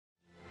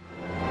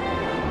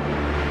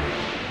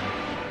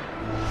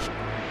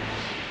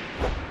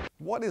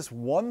What is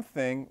one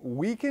thing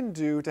we can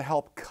do to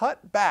help cut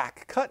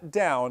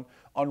down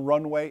on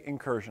runway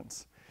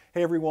incursions?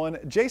 Hey everyone,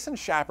 Jason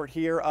Schappert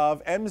here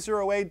of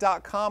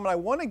MzeroA.com, and I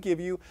want to give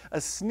you a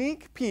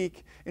sneak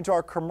peek into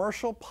our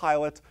commercial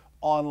pilot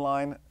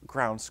online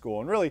ground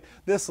school. And really,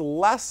 this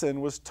lesson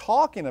was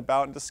talking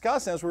about and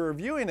discussing, as we were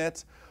reviewing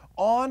it,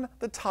 on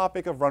the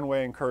topic of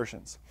runway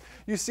incursions.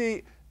 You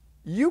see,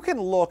 you can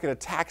look at a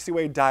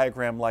taxiway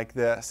diagram like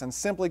this and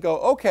simply go,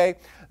 okay,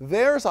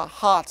 there's a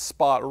hot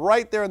spot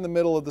right there in the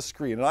middle of the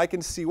screen, and I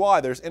can see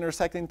why. There's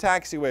intersecting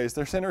taxiways,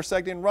 there's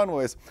intersecting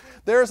runways.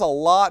 There's a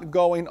lot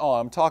going on.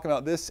 I'm talking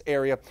about this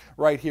area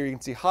right here. You can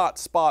see hot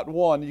spot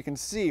 1. You can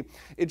see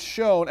it's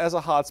shown as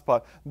a hot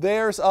spot.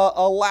 There's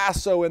a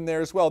lasso in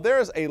there as well.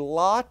 There's a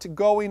lot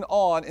going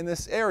on in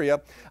this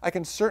area. I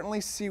can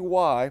certainly see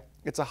why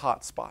it's a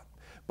hot spot.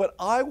 But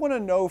I want to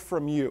know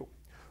from you,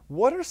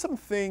 what are some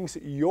things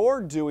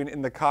you're doing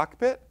in the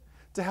cockpit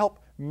to help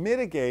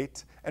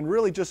mitigate and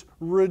really just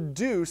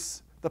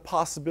reduce the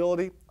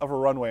possibility of a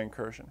runway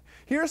incursion?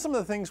 Here are some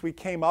of the things we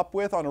came up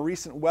with on a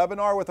recent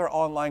webinar with our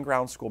online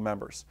ground school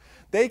members.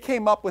 They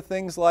came up with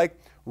things like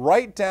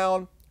write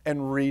down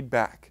and read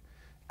back.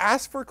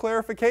 Ask for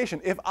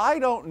clarification. If I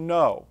don't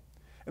know,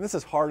 and this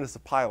is hard as a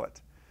pilot,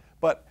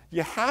 but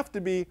you have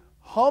to be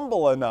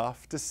humble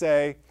enough to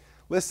say,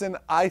 listen,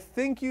 I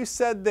think you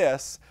said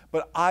this,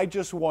 but I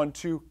just want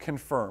to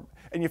confirm.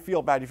 And you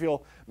feel bad. You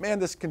feel, man,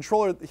 this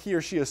controller, he or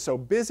she is so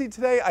busy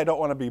today, I don't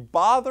want to be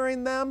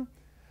bothering them.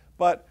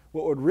 But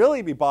what would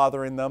really be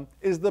bothering them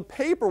is the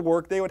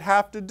paperwork they would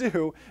have to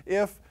do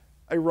if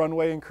a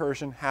runway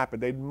incursion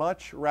happened. They'd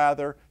much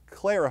rather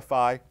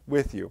clarify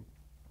with you.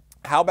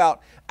 How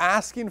about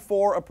asking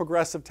for a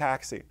progressive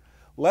taxi?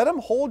 Let them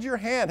hold your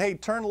hand. Hey,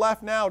 turn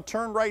left now,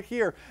 turn right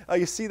here.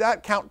 You see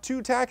that? Count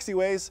 2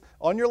 taxiways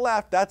on your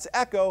left. That's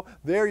Echo.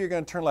 There you're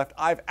going to turn left.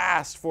 I've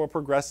asked for a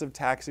progressive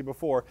taxi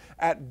before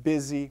at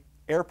busy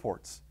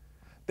airports.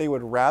 They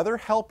would rather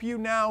help you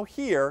now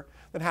here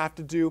than have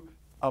to do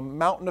a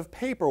mountain of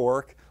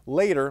paperwork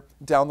later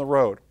down the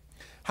road.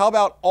 How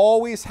about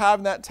always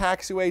having that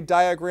taxiway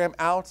diagram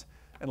out?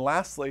 And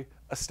lastly,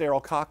 a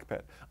sterile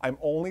cockpit. I'm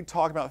only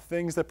talking about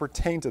things that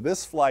pertain to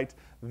this flight,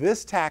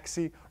 this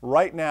taxi,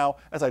 right now,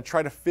 as I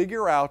try to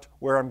figure out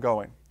where I'm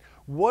going.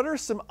 What are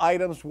some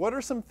items, what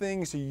are some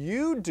things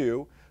you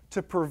do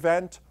to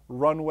prevent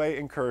runway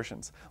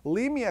incursions?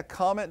 Leave me a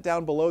comment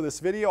down below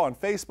this video on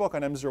Facebook,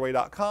 on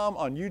MzeroA.com,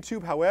 on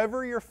YouTube,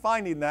 however you're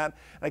finding that.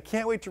 And I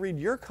can't wait to read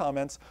your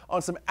comments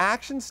on some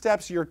action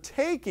steps you're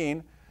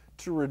taking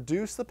to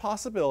reduce the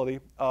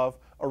possibility of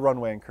a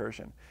runway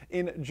incursion.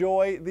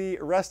 Enjoy the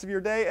rest of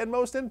your day, and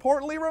most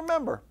importantly,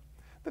 remember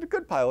that a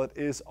good pilot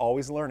is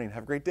always learning.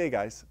 Have a great day,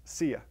 guys.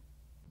 See ya.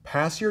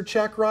 Pass your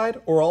check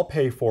ride or I'll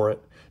pay for it.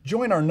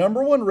 Join our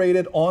 #1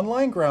 rated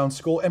online ground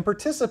school and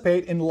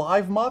participate in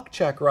live mock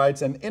check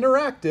rides and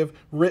interactive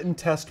written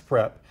test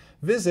prep.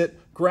 Visit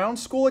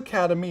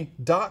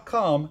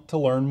groundschoolacademy.com to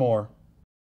learn more.